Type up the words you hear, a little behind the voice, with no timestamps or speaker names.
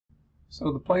So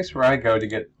the place where I go to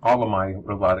get all of my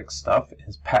robotics stuff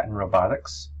is Patent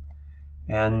Robotics.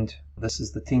 And this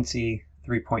is the Teensy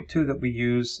 3.2 that we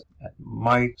use at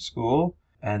my school.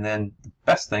 And then the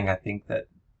best thing, I think, that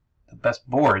the best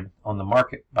board on the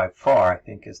market by far, I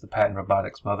think, is the Patent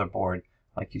Robotics motherboard,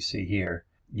 like you see here.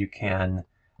 You can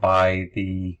buy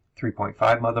the 3.5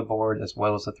 motherboard as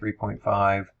well as the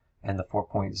 3.5 and the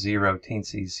 4.0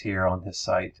 Teensy's here on this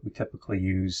site. We typically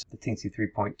use the Teensy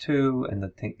 3.2 and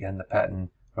the Patent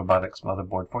Robotics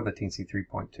motherboard for the Teensy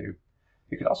 3.2.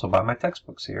 You could also buy my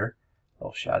textbooks here. A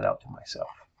little shout out to myself.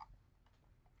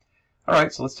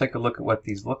 Alright, so let's take a look at what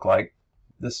these look like.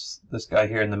 This guy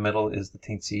here in the middle is the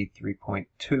Teensy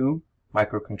 3.2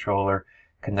 microcontroller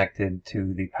connected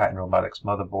to the Patent Robotics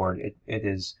motherboard.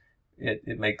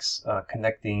 It makes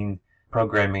connecting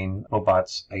programming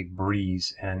robots a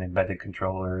breeze, and embedded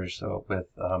controllers with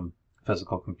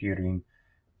physical computing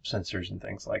sensors and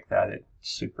things like that. It's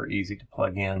super easy to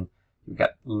plug in. You've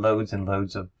got loads and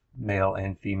loads of male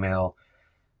and female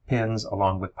pins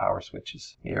along with power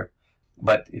switches here.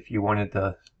 But if you wanted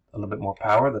a little bit more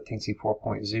power, the Teensy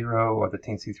 4.0 or the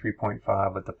Teensy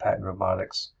 3.5 with the Patent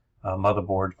Robotics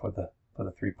motherboard for the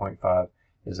 3.5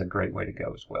 is a great way to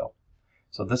go as well.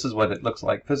 So this is what it looks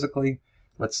like physically.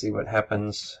 Let's see what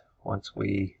happens once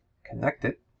we connect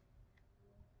it.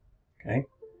 Okay.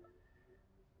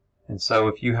 And so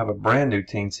if you have a brand new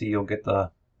Teensy, you'll get the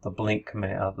blink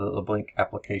command, the blink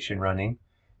application running.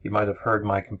 You might have heard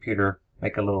my computer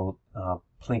make a little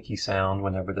plinky sound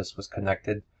whenever this was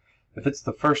connected. If it's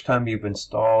the first time you've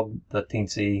installed the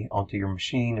Teensy onto your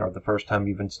machine, or the first time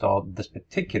you've installed this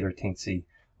particular Teensy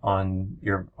on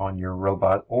your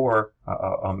robot, or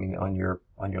on your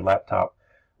laptop,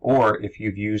 or if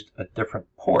you've used a different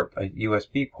port, a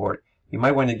USB port, you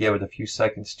might want to give it a few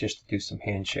seconds just to do some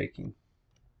handshaking.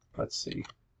 Let's see.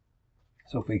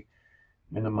 So if we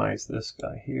minimize this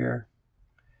guy here,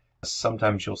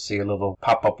 sometimes you'll see a little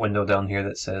pop-up window down here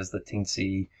that says the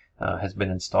Teensy has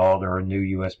been installed, or a new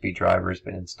USB driver has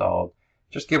been installed.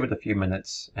 Just give it a few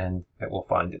minutes and it will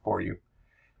find it for you.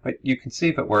 But you can see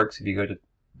if it works if you go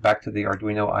back to the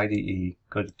Arduino IDE,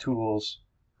 go to Tools,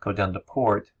 go down to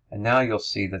Port, and now you'll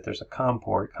see that there's a COM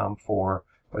port, COM4,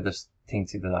 where this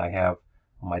Teensy that I have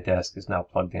on my desk is now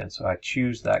plugged in. So I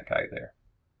choose that guy there.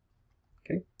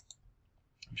 Okay,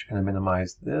 I'm just going to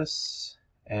minimize this,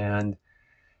 and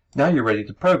now you're ready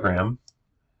to program.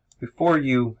 Before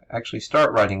you actually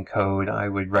start writing code, I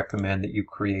would recommend that you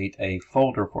create a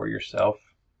folder for yourself.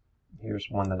 Here's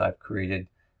one that I've created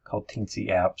called Teensy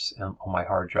Apps on my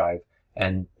hard drive,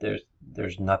 and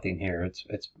there's nothing here.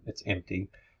 It's empty.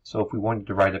 So if we wanted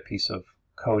to write a piece of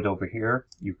code over here,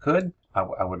 you could.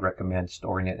 I would recommend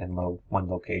storing it in one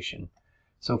location.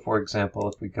 So for example,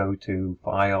 if we go to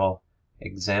File,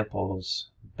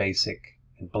 Examples, Basic,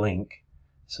 and Blink,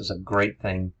 this is a great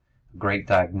thing, a great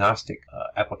diagnostic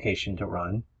application to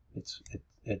run. It's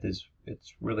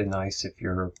really nice if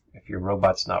your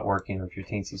robot's not working, or if your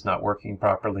Teensy's not working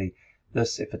properly.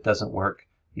 This, if it doesn't work,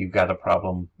 you've got a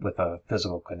problem with a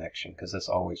physical connection, because this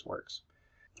always works.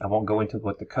 I won't go into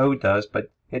what the code does, but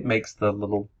it makes the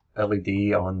little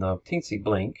LED on the Teensy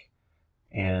blink.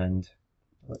 And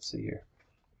let's see here.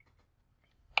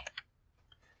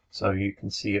 So you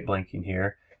can see it blinking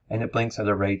here, and it blinks at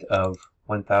a rate of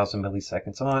 1000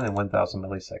 milliseconds on and 1000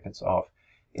 milliseconds off.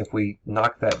 If we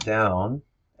knock that down,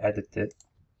 edit it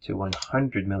to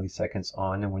 100 milliseconds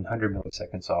on and 100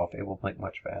 milliseconds off, it will blink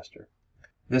much faster.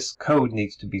 This code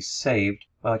needs to be saved.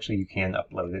 Well, actually, you can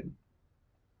upload it.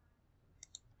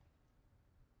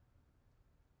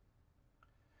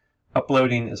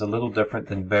 Uploading is a little different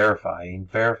than verifying.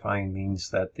 Verifying means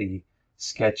that the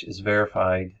sketch is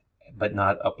verified but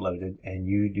not uploaded, and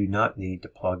you do not need to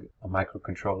plug a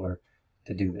microcontroller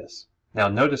to do this. Now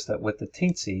notice that with the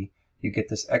Teensy, you get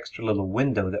this extra little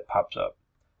window that pops up.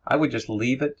 I would just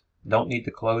leave it. Don't need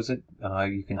to close it.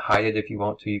 You can hide it if you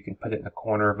want to. You can put it in a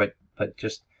corner, but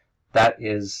just that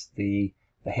is the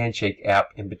handshake app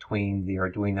in between the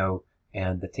Arduino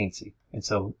and the Teensy. And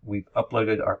so we've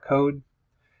uploaded our code,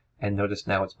 and notice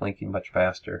now it's blinking much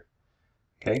faster.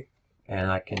 Okay,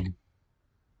 and I can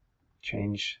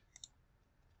change.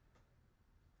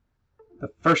 The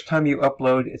first time you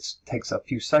upload, it takes a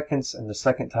few seconds, and the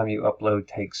second time you upload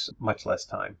takes much less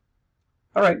time.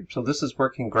 Alright, so this is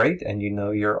working great, and you know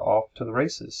you're off to the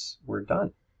races. We're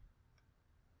done.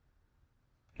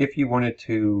 If you wanted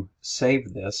to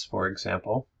save this, for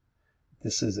example,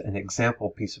 this is an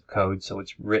example piece of code, so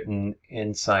it's written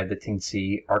inside the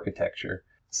Teensy architecture.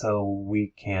 So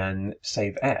we can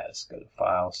save as. Go to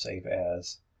File, Save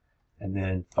As, and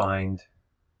then find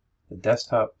the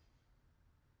desktop.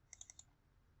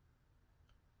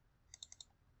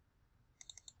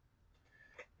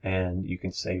 and you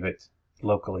can save it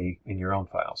locally in your own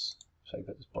files. Save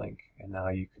it as Blink, and now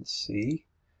you can see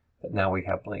that now we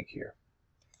have Blink here,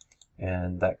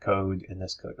 and that code and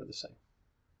this code are the same.